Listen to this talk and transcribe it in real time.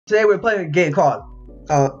Today we're playing a game called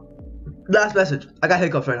Last Message. I got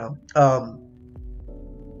hiccups right now.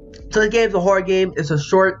 So the game's a horror game. It's a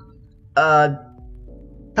short type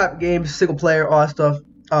of game, single player, all that stuff.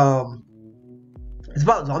 It's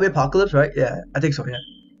about zombie apocalypse, right? Yeah, I think so. Yeah,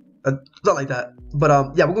 something like that.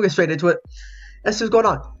 But yeah, we're gonna get straight into it. Let's see what's going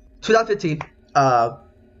on. 2015. A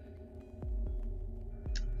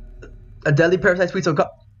deadly parasite sweeps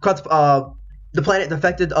across the planet.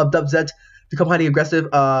 Infected Dub Zeds become highly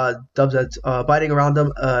aggressive. Dub Zeds biting around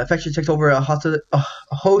them. Infection takes over a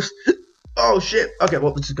host. Oh shit. Okay,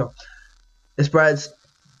 well let's just go. It spreads.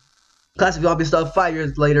 Classic zombie stuff. 5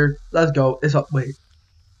 years later, let's go. It's up. Wait,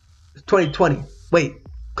 it's 2020. Wait,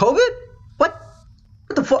 COVID? What?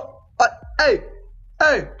 What the fuck? Hey.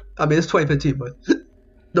 I mean, it's 2015, but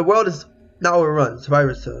the world is now overrun.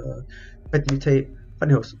 Survivors mutate.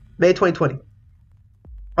 Funny host. May 2020.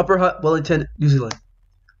 Upper Hutt, Wellington, New Zealand.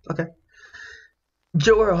 Okay.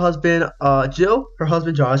 Jill, her husband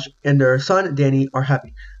Josh, and their son Danny are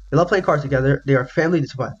happy. They love playing cards together. They are family to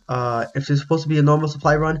survive. If it's supposed to be a normal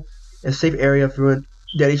supply run, a safe area of ruin,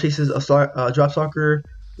 Danny chases a drop stalker.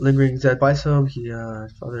 Lingering Zed bites him. He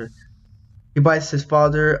bites his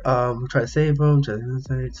father. Who try to save him.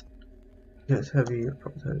 Yes, heavy.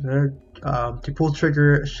 To pull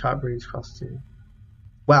trigger, a shot brings across the.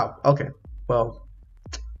 Wow. Okay. Well,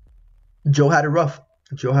 Joe had it rough.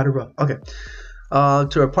 Okay. To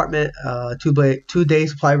her apartment. 2 day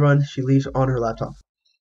supply run. She leaves on her laptop.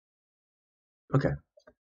 Okay.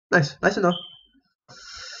 Nice enough.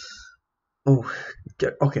 Oh,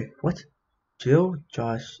 okay. What? Jill,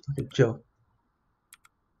 Josh. Okay, Jill.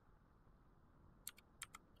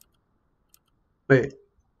 Wait.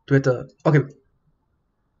 Do we have to? Okay.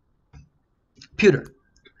 Computer.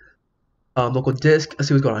 Local disk. Let's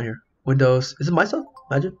see what's going on here. Windows. Is it my stuff?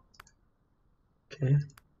 Imagine. Okay.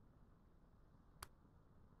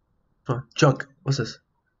 Junk. What's this?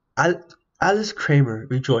 Alice Kramer,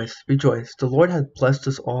 rejoice. The Lord has blessed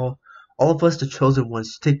us all of us, the chosen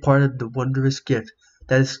ones, to take part in the wondrous gift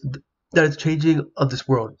that is changing of this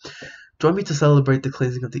world. Join me to celebrate the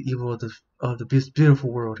cleansing of the evil of the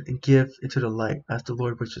beautiful world and give into the light as the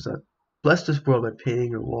Lord wishes us. Bless this world by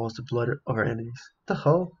painting your walls the blood of our enemies. What the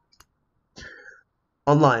hell?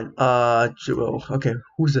 Online. Okay,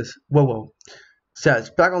 who's this? Whoa. Says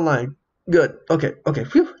back online. Good. Okay.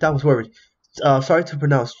 Phew, that was worried. Sorry to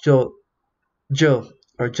pronounce Jill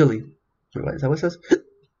or Jilly. Wait, is that what it says?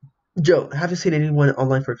 Joe, haven't seen anyone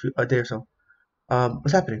online for a day or so.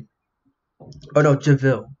 What's happening? Oh no,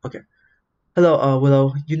 Javille. Okay. Hello,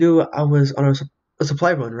 Willow. You knew I was on a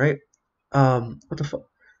supply run, right? What the fuck?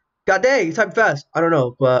 God dang, you typed fast. I don't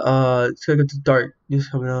know, but it's gonna get to dark. News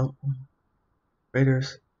coming out.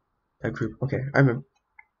 Raiders. That group. Okay, I remember.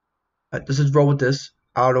 Let's just roll with this.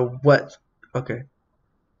 I don't know what. Okay.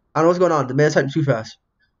 I don't know what's going on. The man's typing too fast.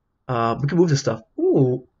 We can move this stuff.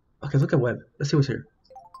 Ooh. Okay, look at web. Let's see what's here.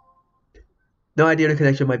 No idea the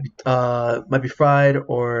connection might be fried,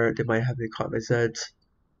 or they might have been caught by Zeds.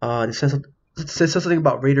 It says something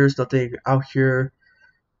about Raiders. Nothing out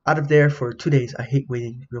of there for 2 days. I hate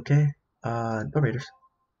waiting. You okay? No Raiders.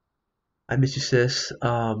 I miss you, sis.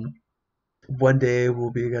 One day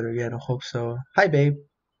we'll be together again. I hope so. Hi, babe.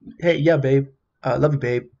 Hey, yeah, babe. Love you,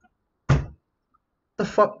 babe. The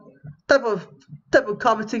fuck? Type of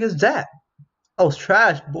commenting is that? Oh, it's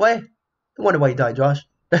trash, boy. No wonder why you died, Josh.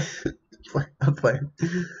 I'm playing.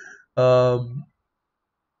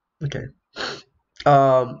 Okay.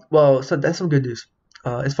 Well, so that's some good news.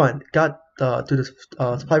 It's fine. Got through this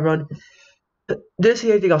supply run. Didn't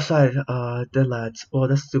see anything outside. Dead lads. Well,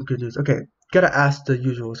 that's some good news. Okay. Gotta ask the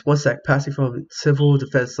usuals. One sec. Passing from civil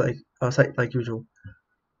defense site like usual.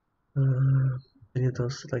 Any of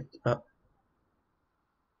those none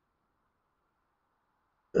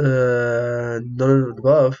of the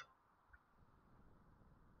above.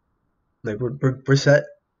 Like we're set.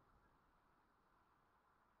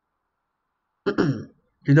 You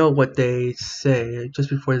know what they say just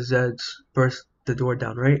before Zeds burst the door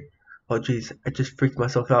down, right? Oh jeez, I just freaked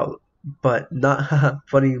myself out. But not haha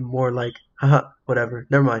funny, more like haha whatever.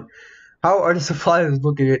 Never mind. How are the suppliers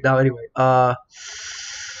looking at now anyway?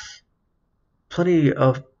 Plenty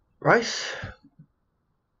of rice?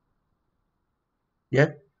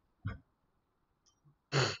 Yeah.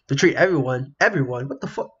 To treat everyone. What the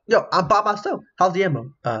fuck? Yo, I'm by myself. How's the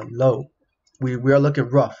ammo? Low. We are looking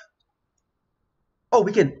rough. Oh,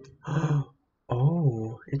 we can.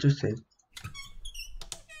 Oh, interesting.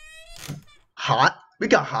 Hot? We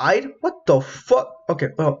got hide? What the fuck? Okay,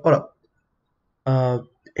 hold up.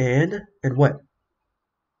 And what?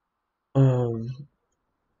 Um,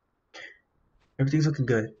 everything's looking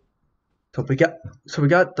good. So we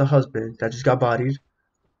got the husband that just got bodied.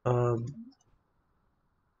 Um,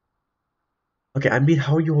 okay, I mean,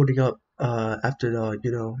 how are you holding up after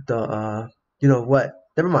the what?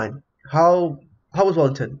 Never mind. How was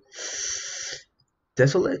Wellington?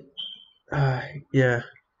 Desolate? Uh, yeah.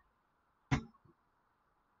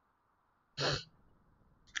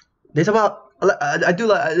 They somehow I do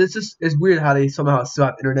like it's weird how they somehow still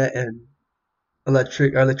have internet and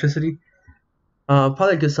electricity.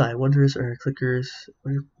 Probably a good sign. Wonders or clickers.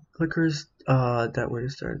 Clickers. That word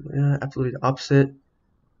is starting. Yeah, absolutely the opposite.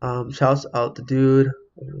 Shouts out the dude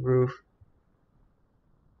on the roof.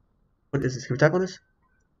 What is this? Can we tap on this?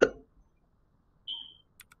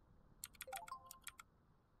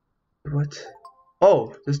 What?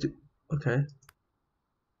 Oh, this dude. Okay.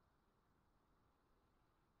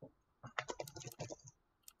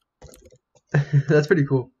 That's pretty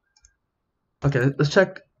cool. Okay, let's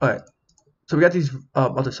check. Alright, so we got these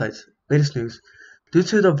other sites. Latest news. Due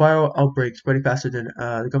to the viral outbreak spreading faster than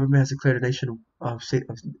the government has declared a nation state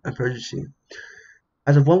of emergency.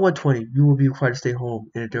 As of 1/1/20, you will be required to stay home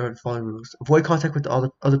and adhere to the following rules. Avoid contact with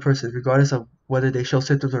other persons, regardless of whether they show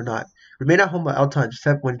symptoms or not. Remain at home at all times,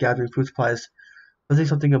 except when gathering food supplies. Let's say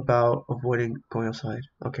something about avoiding going outside.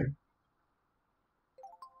 Okay.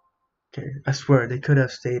 Okay. I swear they could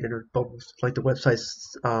have stayed in their bubbles, like the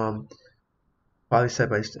website's probably said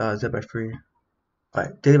by free.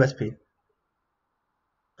 Alright, daily recipe.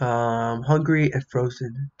 Hungry and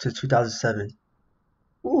frozen to 2007.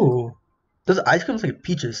 Ooh, those ice creams like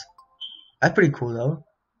peaches. That's pretty cool though.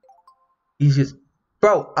 Easiest,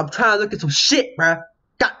 bro. I'm trying to look at some shit, bruh.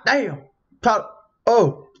 God damn.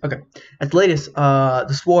 Oh, okay. At the latest,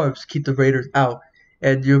 the swarms keep the raiders out,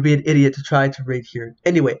 and you'll be an idiot to try to raid here.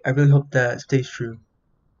 Anyway, I really hope that stays true.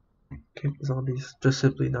 Okay, zombies just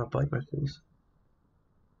simply not bite my face.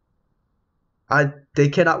 They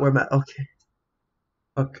cannot wear masks. Okay,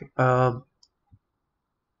 okay.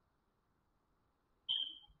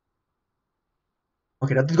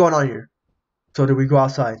 Okay, nothing's going on here. So do we go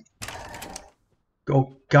outside?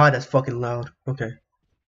 Oh God, that's fucking loud. Okay.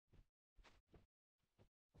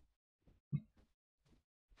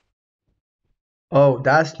 Oh,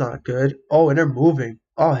 that's not good. Oh, and they're moving.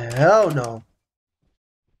 Oh hell no.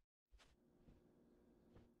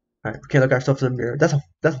 All right, we can't look ourselves in the mirror. That's a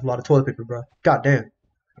lot of toilet paper, bro. God damn.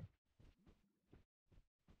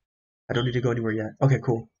 I don't need to go anywhere yet. Okay,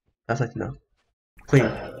 cool. That's like to know. Clean.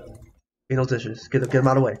 Clean those dishes. Get them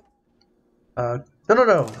out of the way. No, no,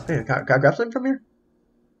 no. Hey, can I grab something from here?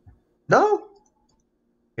 No.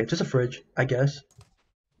 Okay, just a fridge, I guess.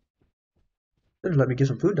 They let me get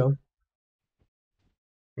some food though.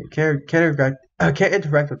 Okay, can't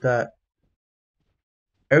interact with that.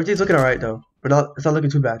 Everything's looking alright though. We're not. It's not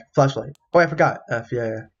looking too bad. Flashlight. Oh, I forgot. F, yeah,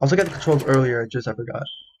 yeah. I was looking at the controls earlier. Just I forgot.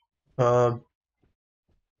 Um.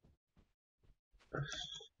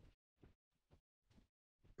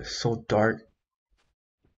 It's so dark.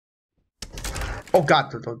 Oh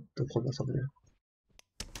God! Don't pull myself in there.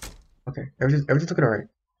 Okay, everything's looking alright.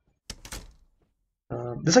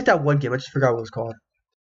 Just like that one game. I just forgot what it was called.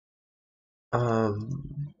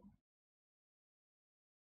 Um.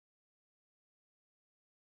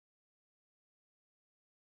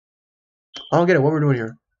 I don't get it. What we're doing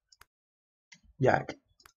here? Yak.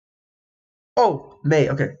 Oh, May.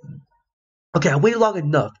 Okay. Okay, I waited long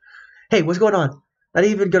enough. Hey, what's going on? Not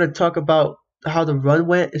even gonna talk about how the run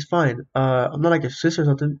went. It's fine. I'm not like your sister or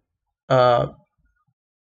something. Uh,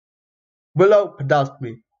 Willow pronounced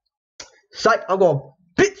me. Psych, I'm going,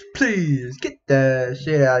 bitch, please. Get that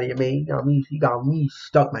shit out of here, man. You got me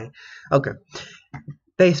stuck, man. Okay.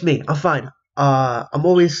 Thanks, me. I'm fine. I'm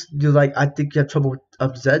always, I think you have trouble with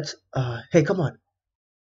Zeds. Hey, come on.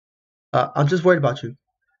 I'm just worried about you.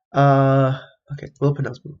 Uh, okay, Willow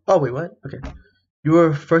pronounced me. Oh, wait, what? Okay. You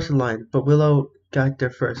were first in line, but Willow got there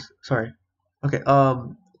first. Sorry. Okay,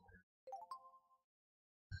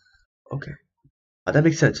 okay. That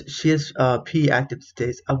makes sense. She is P active these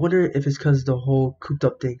days. I wonder if it's because the whole cooped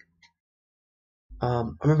up thing.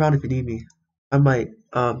 I'm around if you need me. I might.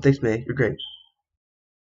 Thanks, May. You're great.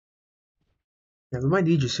 Yeah, we might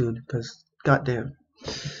need you soon, because goddamn.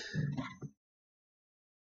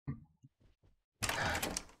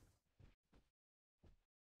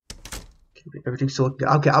 Okay, everything's still okay.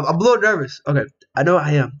 Okay, I'm a little nervous. Okay, I know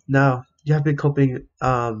I am. Now, you have been coping,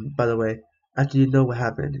 by the way, after you know what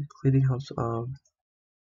happened. Cleaning helps,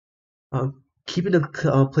 keeping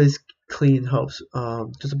the place clean helps.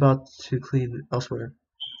 Just about to clean elsewhere.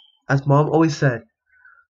 As mom always said,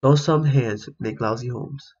 though some hands make lousy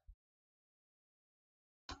homes.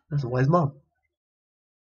 That's a wise mom.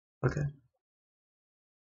 Okay.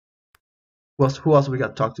 Who else we got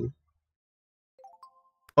to talk to?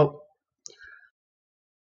 Oh,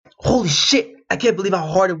 holy shit! I can't believe how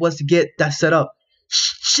hard it was to get that set up.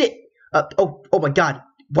 Shit! Oh my god.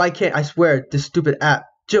 Why can't I swear this stupid app?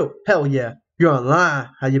 Joe, hell yeah. You're online.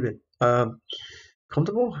 How you been?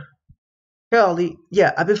 Comfortable? Hell,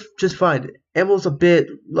 yeah, I've been just fine. Ammo's a bit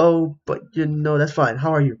low, but you know, that's fine.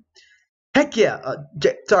 How are you? Heck yeah.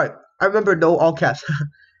 Sorry. I remember no all caps.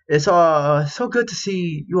 It's so good to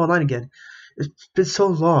see you online again. It's been so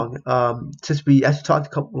long since we actually talked a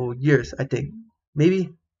couple years, I think. Maybe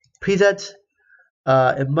presets.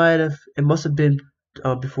 It must have been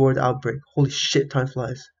before the outbreak. Holy shit, time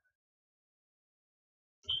flies.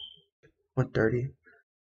 1:30.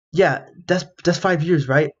 Yeah, that's 5 years,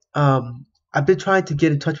 right? I've been trying to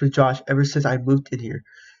get in touch with Josh ever since I moved in here.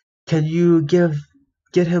 Can you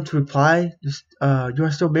get him to reply? Just you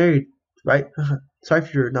are still married, right? Sorry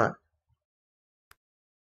if you're not.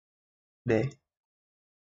 May.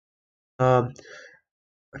 Um,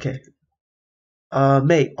 okay.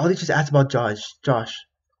 May, all these just asked about Josh. Josh.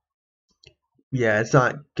 Yeah, it's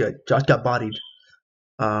not good. Josh got bodied.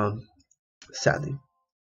 Um, sadly.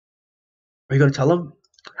 Are you gonna tell him?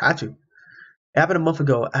 Had to. It happened a month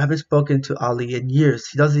ago. I haven't spoken to Ali in years.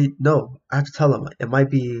 He doesn't know. I have to tell him. It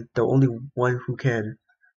might be the only one who can.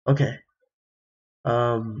 Okay.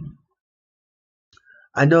 Um,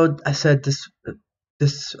 I know I said this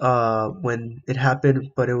when it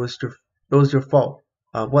happened, but it was your fault.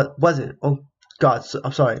 What was it? Oh God,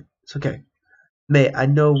 I'm sorry. It's okay. May, I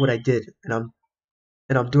know what I did, and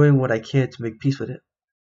I'm doing what I can to make peace with it.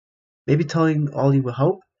 Maybe telling Ollie will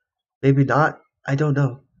help. Maybe not. I don't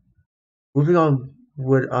know. Moving on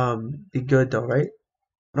would be good though, right?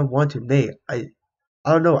 I don't want to. May, I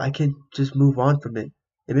don't know. I can just move on from it.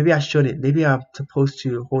 And maybe I shouldn't. Maybe I'm supposed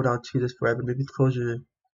to hold on to this forever. Maybe closure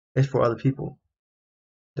is for other people,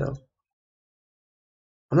 though.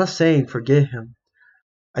 I'm not saying forget him.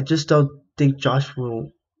 I just don't think Josh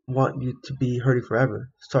will want you to be hurting forever.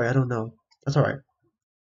 Sorry, I don't know. That's alright.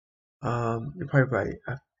 You're probably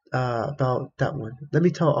right. About that one. Let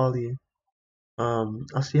me tell Ollie.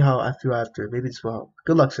 I'll see how I feel after. Maybe this will help.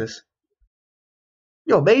 Good luck, sis.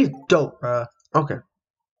 Yo, May's dope, Okay.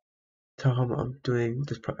 Tell him I'm doing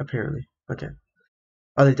this apparently. Okay.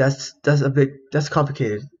 Ollie, that's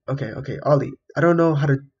complicated. Okay, Ollie. I don't know how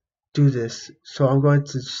to do this, so I'm going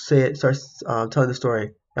to say it. Start telling the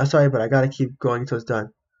story. I'm sorry, but I gotta keep going until it's done.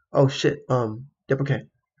 Oh shit. Yep. Okay.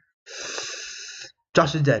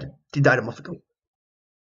 Josh is dead. He died a month ago.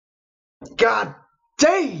 God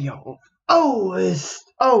damn. Oh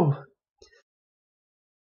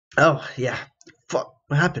yeah. Fuck.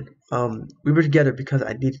 What happened? We were together because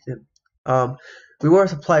I needed him. Um, we were a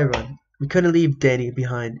supply run. We couldn't leave Danny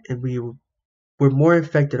behind, and were more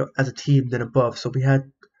infected as a team than above.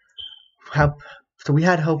 Help. So we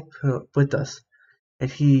had help with us,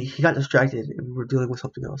 and he got distracted, and we were dealing with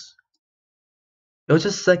something else. It was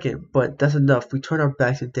just a second, but that's enough. We turned our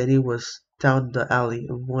backs, and Danny was down the alley,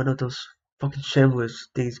 and one of those fucking shamblers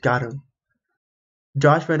things got him.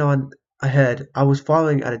 Josh ran on ahead. I was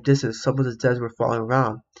following at a distance. Some of the devs were following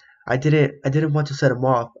around. I didn't want to set him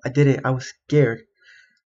off. I didn't. I was scared.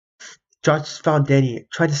 Josh found Danny,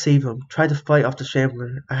 tried to save him, tried to fight off the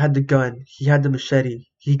shambler. I had the gun. He had the machete.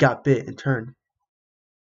 He got bit and turned.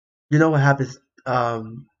 You know what happens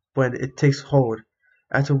when it takes hold.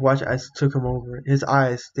 I had to watch as it took him over. His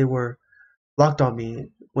eyes, they were locked on me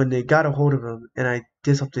when they got a hold of him, and I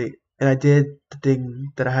did the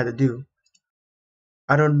thing that I had to do.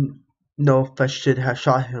 I don't know if I should have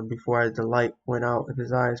shot him before the light went out of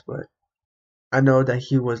his eyes, but I know that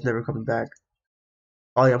he was never coming back.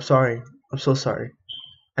 Ollie, I'm sorry. I'm so sorry.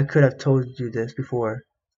 I could have told you this before.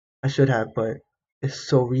 I should have, but it's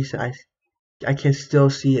so recent. I can still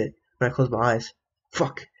see it when I close my eyes.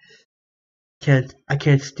 Fuck. I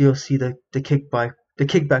can't still see the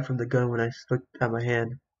kickback from the gun when I looked at my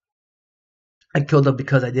hand. I killed him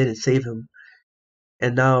because I didn't save him,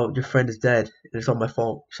 and now your friend is dead, and it's all my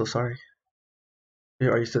fault. So sorry.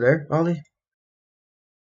 Are you still there, Ollie?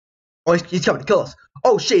 Oh, he's coming to kill us.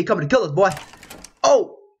 Oh shit, he's coming to kill us, boy.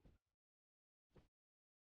 Oh,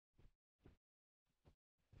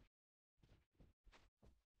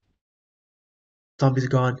 zombies are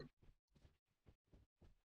gone.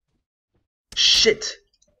 Shit.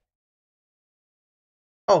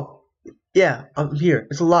 Oh, yeah, I'm here.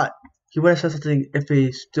 It's a lot. He would have said something if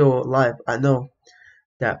he's still alive. I know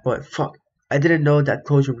that, but fuck. I didn't know that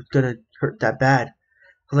closure was gonna hurt that bad.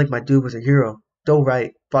 I like my dude was a hero. Though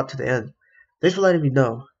right, fought to the end. Thanks for letting me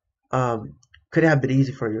know. Couldn't have been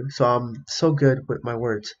easy for you, so I'm so good with my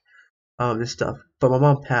words, and stuff. But my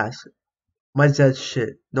mom passed. My Zed's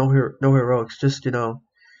shit. No heroics, just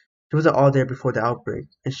She wasn't all there before the outbreak,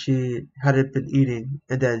 and she hadn't been eating,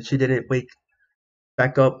 and then she didn't wake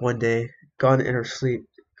back up one day, gone in her sleep,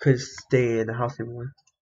 couldn't stay in the house anymore.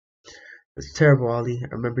 It's terrible, Ollie. I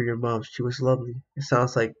remember your mom. She was lovely. It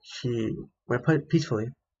sounds like she went peacefully.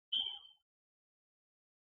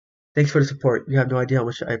 Thanks for the support. You have no idea how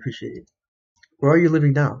much I appreciate it. Where are you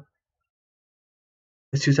living now?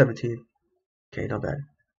 It's 217. Okay, not bad.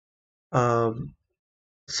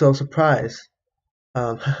 So surprise.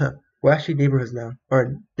 Um, we're actually neighbors now,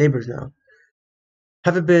 or neighbors now.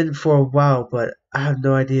 Haven't been for a while, but I have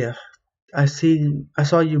no idea. I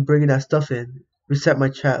saw you bringing that stuff in. Reset my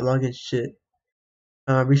chat, login shit.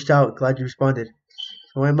 Reached out, glad you responded.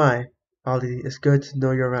 So am I, Ollie. It's good to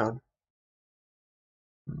know you're around.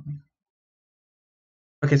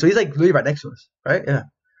 Okay, so he's like literally right next to us, right? Yeah.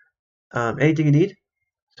 Anything you need?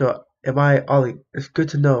 So am I, Ollie? It's good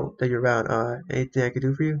to know that you're around. Anything I can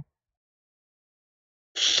do for you?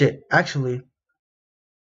 Shit, actually,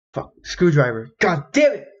 fuck, screwdriver. God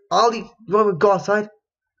damn it, Ollie. You want me to go outside?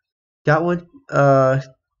 Got one?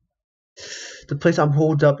 The place I'm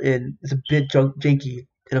holed up in is a bit janky,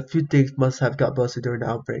 and a few things must have got busted during the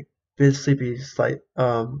outbreak. Been sleepy, slight,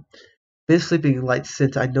 been sleeping light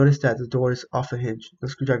since I noticed that the door is off a hinge. The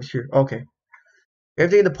screwdriver's here. Okay.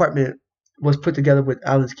 Everything in the apartment was put together with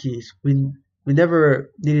Alan's keys. We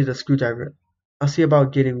never needed a screwdriver. I'll see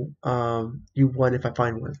about getting you one if I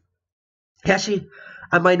find one. Actually,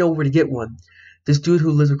 I might know where to get one. This dude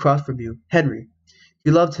who lives across from you, Henry. He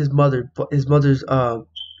loved he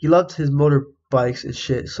loved his motorbikes and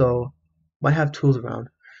shit, so might have tools around.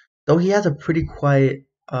 Though he has a pretty quiet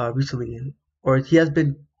recently, or he has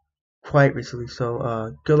been quiet recently,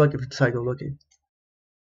 so good luck if you decide to go looking.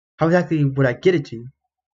 How exactly would I get it to you?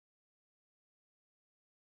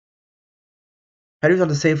 Henry's on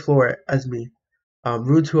the same floor as me,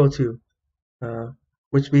 room 202,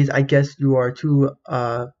 which means I guess you are too,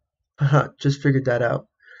 just figured that out.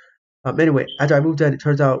 Anyway, after I moved in, it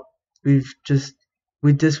turns out we've just,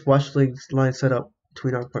 we this watch line set up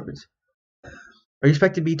between our apartments. Are you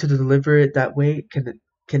expecting me to deliver it that way? Can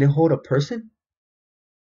it hold a person?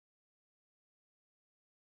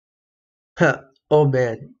 Huh. Oh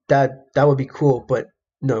man, that would be cool, but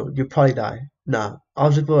no, you'd probably die. Nah,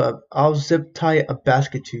 I'll zip tie a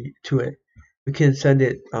basket to it. We can send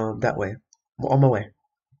it that way. I'm on my way.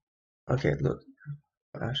 Okay, look.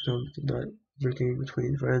 Ashton not drinking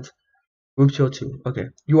between friends. Room 202. Okay.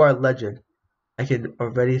 You are a legend. I can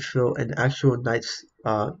already feel an actual night's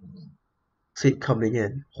sleep coming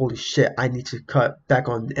in. Holy shit, I need to cut back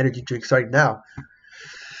on energy drinks starting now.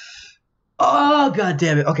 Oh god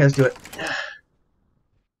damn it. Okay, let's do it.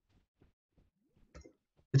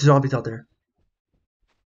 It's zombies out there.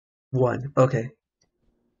 One. Okay.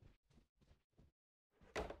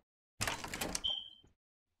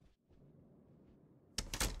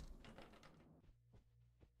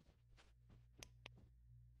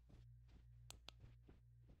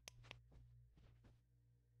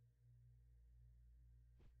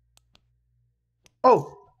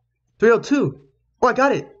 Oh, 302. Oh, I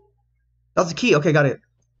got it. That's the key. Okay, got it.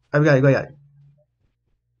 I got it.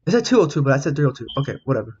 It said 202, but I said 302. Okay,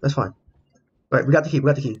 whatever. That's fine. Alright, we got the key. We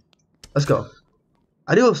got the key. Let's go.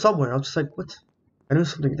 I knew it was somewhere. I was just like, what? I knew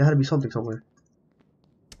something. There had to be something somewhere.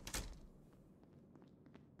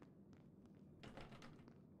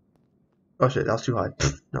 Oh shit, that was too high.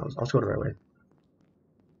 No, I was going the right way.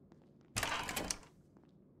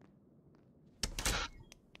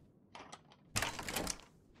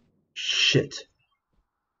 Shit.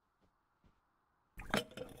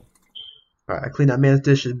 Alright, I cleaned that man's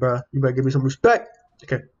dishes, bro. You better give me some respect.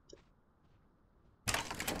 Okay.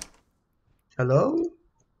 Hello?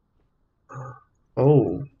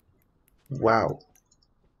 Oh. Wow.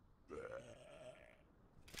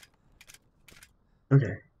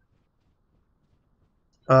 Okay.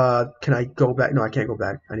 Can I go back? No, I can't go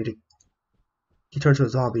back. I need to... He turned to a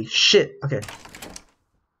zombie. Shit! Okay.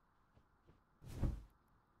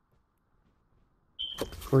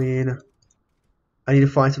 Clean. I need to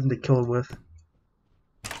find something to kill him with.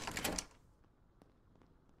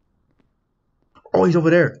 Oh, he's over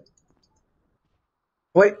there.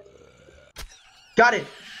 Wait. Got it!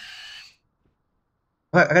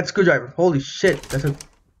 Alright, I got the screwdriver. Holy shit. That took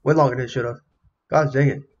way longer than it should have. God dang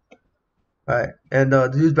it. Alright. And the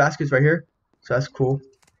dude's basket's right here. So that's cool.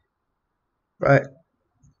 Right.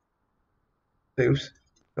 Oops.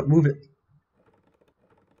 Don't move it.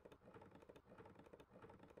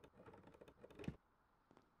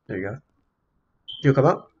 There you go. You come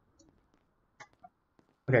up?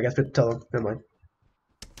 Okay, I guess we have to tell him. Never mind.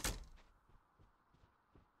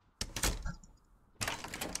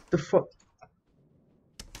 The fuck?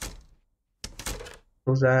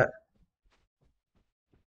 Close that.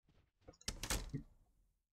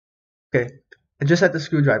 Okay. I just had the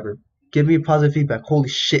screwdriver. Give me positive feedback. Holy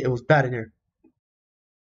shit, it was bad in here.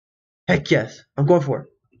 Heck yes. I'm going for it.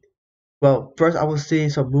 Well, first I was seeing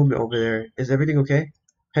some movement over there. Is everything okay?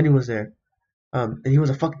 Henry was there. And he was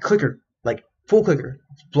a fucking clicker. Like, full clicker.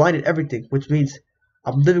 Blinded everything, which means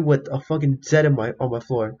I'm living with a fucking Z on my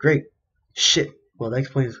floor. Great. Shit. Well, that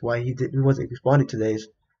explains why he wasn't responding to these.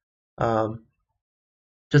 Um,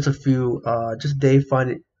 just a day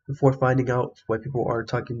before finding out why people aren't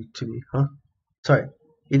talking to me, huh? Sorry.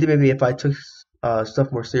 You think maybe if I took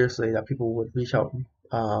stuff more seriously, that people would reach out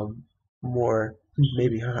more,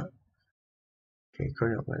 maybe, huh? Okay,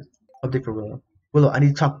 current outline. Update for Willow. Willow, I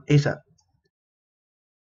need to talk ASAP.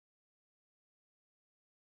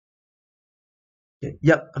 Okay,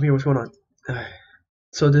 yep, I'm here. What's going on?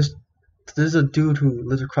 So there's a dude who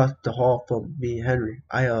lives across the hall from me and Henry.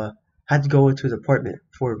 I had to go into his apartment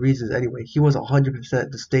for reasons anyway. He was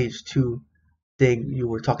 100% the stage 2 thing you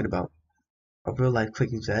were talking about. A real life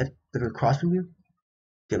clicking Zed living across from you?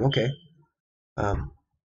 Yeah, okay. Um,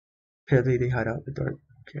 apparently they hide out in the dark.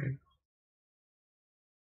 Okay.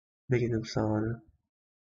 Making them sound.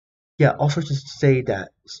 Yeah, also just say that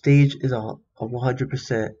stage is a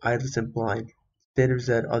 100% eyeless and blind. Standard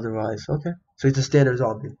Zed otherwise. Okay. So he's a standard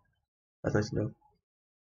zombie. That's nice to know.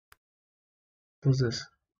 What's this?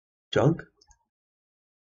 Junk?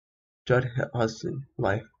 Judd Hudson.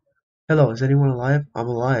 Life. Hello, is anyone alive? I'm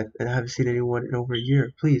alive, and I haven't seen anyone in over a year.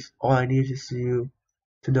 Please, all I need is you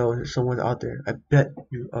to know that someone's out there. I bet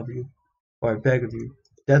you of you, or I beg of you.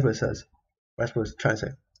 That's what it says. That's what it's trying to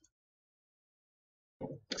say.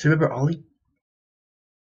 So remember Ollie?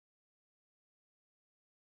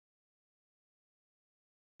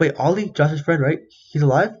 Wait, Ollie, Josh's friend, right? He's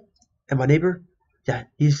alive? And my neighbor? Yeah,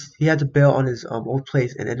 he had to bail on his old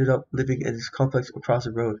place and ended up living in this complex across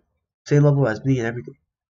the road. Same level as me and everything.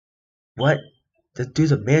 What? This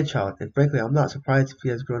dude's a man-child, and frankly, I'm not surprised if he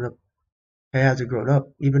has grown up. He hasn't grown up,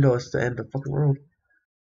 even though it's the end of the fucking world.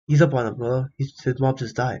 He's up on him, bro. His mom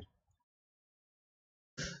just died.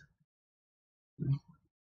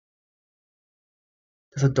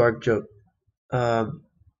 That's a dark joke. Um,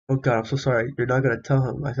 oh god, I'm so sorry. You're not gonna tell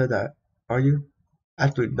him I said that, are you?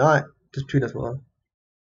 Absolutely not. Just treat us well.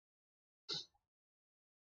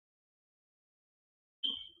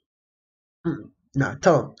 Nah,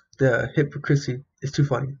 tell him. The hypocrisy is too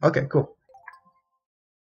funny. Okay, cool.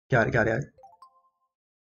 Got it.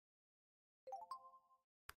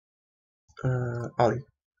 Ollie.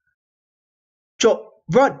 Joe,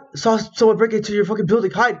 run! Saw someone break into your fucking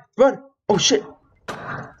building. Hide! Run! Oh shit!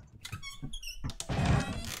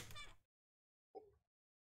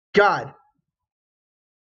 God!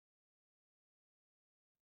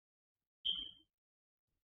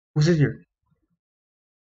 Who's in here?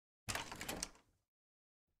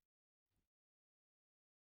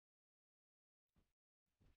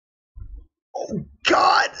 Oh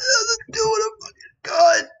god! Dude, oh fucking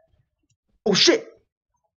god! Oh shit!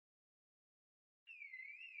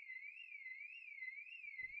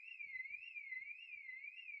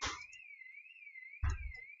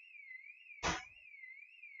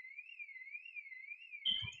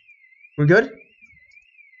 We're good?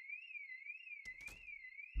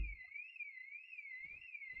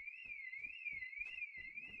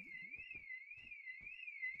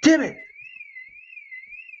 Damn it!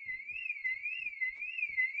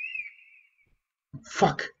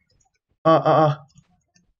 Fuck.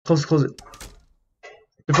 Close it.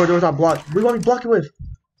 The front door's not blocked. What do you want me to block it with?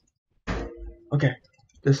 Okay.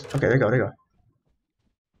 Okay, there you go.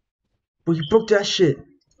 Well, you broke that shit.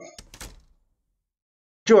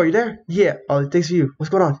 Joe, are you there? Yeah. Oh, thanks for you. What's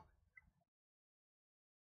going on?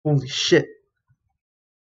 Holy shit.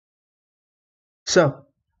 So,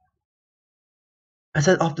 I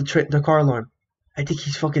set off the car alarm. I think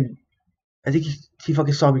he's fucking. I think he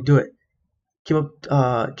fucking saw me do it. Came up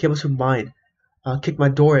to mine. Kicked my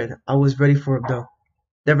door in. I was ready for him though.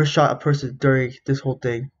 Never shot a person during this whole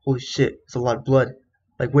thing. Holy shit, it's a lot of blood.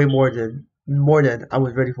 Like way more than I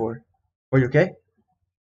was ready for. Are you okay?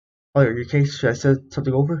 Oh, are you okay? Should I send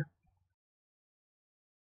something over?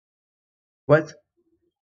 What?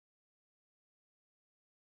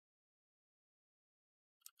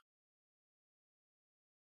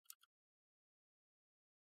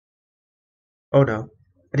 Oh no.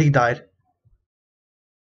 I think he died.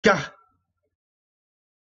 Gah!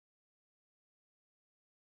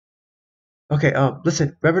 Okay,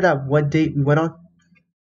 listen, remember that one date we went on?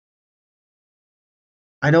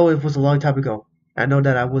 I know it was a long time ago. I know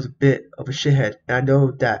that I was a bit of a shithead, and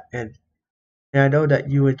I know that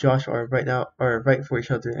you and Josh are right for each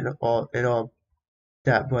other and all.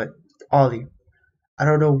 that, but Ollie, I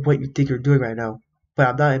don't know what you think you're doing right now, but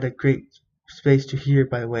I'm not in a great space to hear,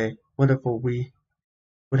 by the way. Wonderful we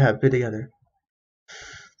would have been together.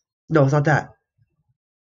 No, it's not that.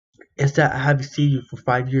 It's that I haven't seen you for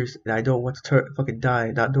 5 years and I don't want to fucking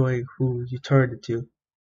die not knowing who you turned into.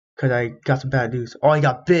 Cause I got some bad news. Oh, you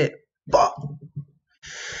got bit. Fuck.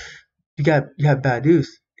 You have bad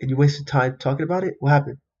news and you wasted time talking about it? What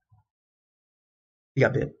happened? You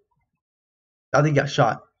got bit. I think you got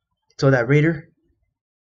shot. So that raider,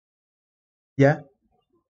 yeah,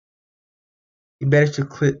 he managed to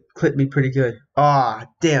clip me pretty good. Ah,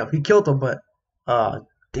 damn, he killed him, but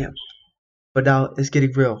damn. But now it's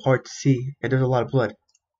getting real hard to see, and there's a lot of blood.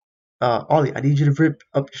 Ollie, I need you to rip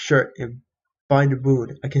up your shirt and bind the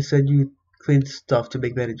wound. I can send you clean stuff to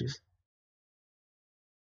make bandages.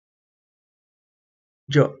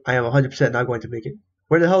 Joe, I am 100% not going to make it.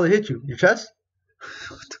 Where the hell did it hit you? Your chest?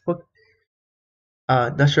 What the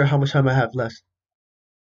fuck? Not sure how much time I have left.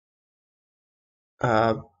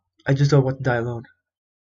 Uh, I just don't want to die alone.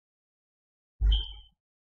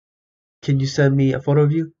 Can you send me a photo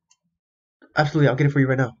of you? Absolutely, I'll get it for you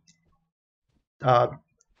right now. Uh,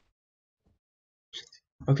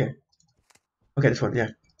 okay. Okay, this one, yeah.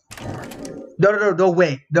 No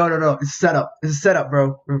way. No. It's set up. It's a setup,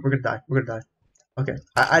 bro. We're gonna die. We're gonna die. Okay.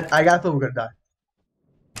 I gotta feel we're gonna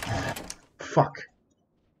die. Fuck.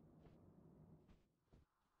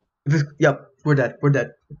 Yep, we're dead. We're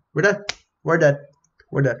dead. We're dead. We're dead.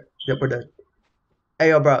 We're dead. Yep, we're dead. Hey,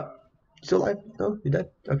 yo, bro. You still alive? No, you dead?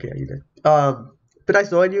 Okay, yeah, you dead. Been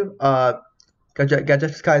nice knowing you. Got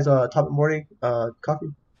Jessica's top of the morning coffee.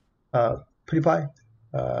 Pretty pie.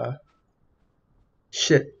 Uh,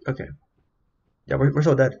 shit. Okay. Yeah, we're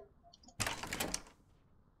so dead.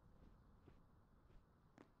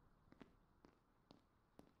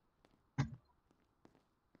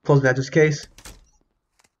 Closing that just case.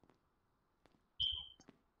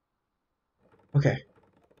 Okay.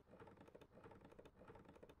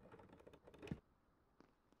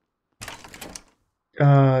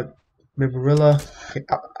 Marilla. Okay.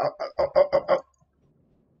 Ow.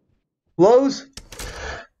 Blows.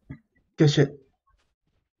 Good shit.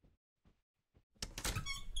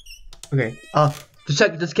 Okay. Just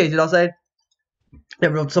check this case. You know what I'm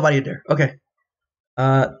saying? Yeah, somebody in there. Okay.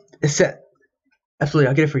 It's set. Absolutely,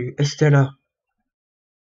 I'll get it for you. It's there now.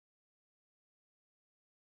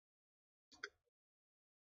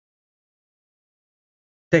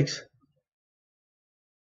 Thanks.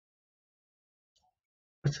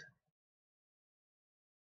 What?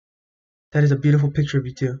 That is a beautiful picture of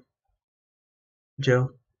you too,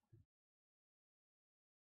 Joe.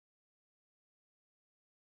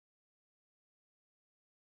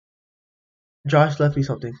 Josh left me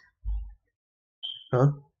something.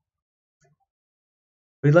 Huh?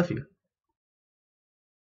 He left you.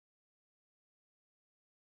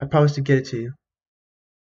 I promised to get it to you.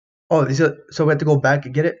 Oh, so we have to go back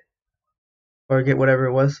and get it? Or get whatever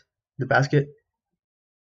it was? The basket?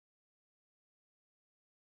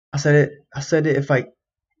 I said it if I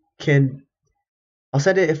can. I'll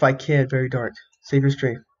send it if I can, very dark. Save your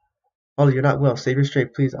strength. Oh, you're not well. Save your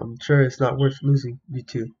strength, please. I'm sure it's not worth losing you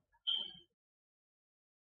two.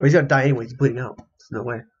 Or he's gonna die anyway. He's bleeding out. There's no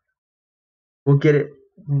way. We'll get it.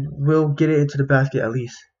 We'll get it into the basket at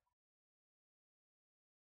least.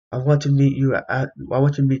 I want to meet you I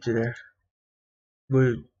want to meet you there.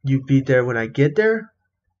 Will you be there when I get there?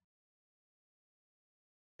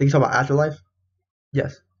 Think you talking about afterlife?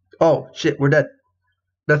 Yes. Oh shit, we're dead.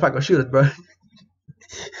 That's probably gonna shoot us, bro.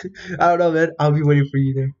 I don't know, man. I'll be waiting for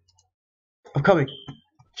you there. I'm coming.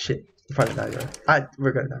 Shit, we're probably gonna die, bro.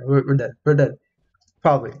 We're gonna die. We're dead. We're dead.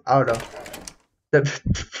 Probably. I don't know.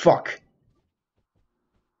 Fuck.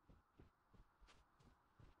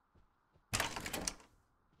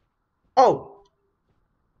 Oh,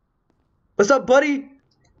 what's up, buddy?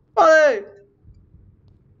 Oh, hey.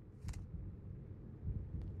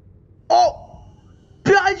 Oh,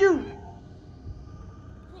 behind you.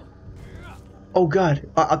 Oh God,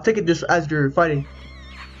 I'm taking this as you're fighting.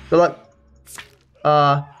 Good luck.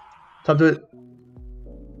 Time to it.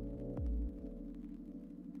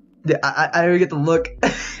 Yeah, I didn't get the look.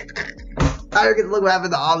 I didn't get to look what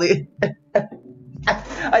happened to Ollie.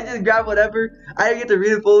 I just grabbed whatever. I didn't get to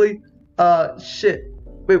read it fully. Shit.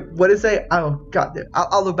 Wait, what did it say? Oh, God damn.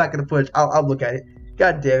 I'll look back at the footage. I'll look at it.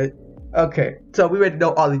 God damn it. Okay, so we already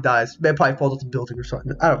know Ollie dies. Man probably falls off the building or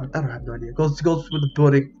something. I don't have no idea. Goes with the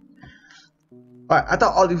building. Alright, I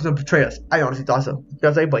thought Ollie was gonna betray us. I honestly thought so. You know what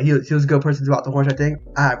I'm saying? But he was a good person throughout the horse, I think.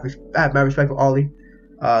 I have my respect for Ollie.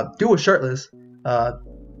 Dude was shirtless. I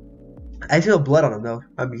see no blood on him though.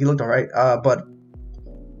 I mean, he looked alright. But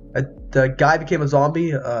the guy became a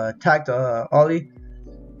zombie, attacked Ollie,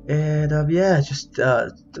 and yeah, just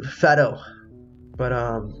fatto. But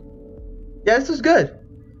yeah, this was good.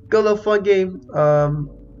 Good little fun game. To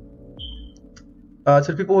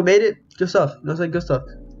the people who made it, good stuff. You know what I'm saying? Good stuff.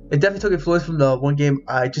 It definitely took influence from the one game.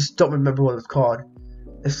 I just don't remember what it's called.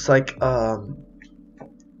 It's like you're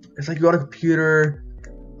on a computer.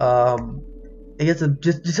 And you have to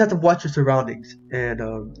just have to watch your surroundings, and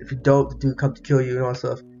if you don't, the dude come to kill you and all that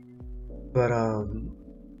stuff. But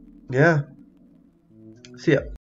yeah, see ya.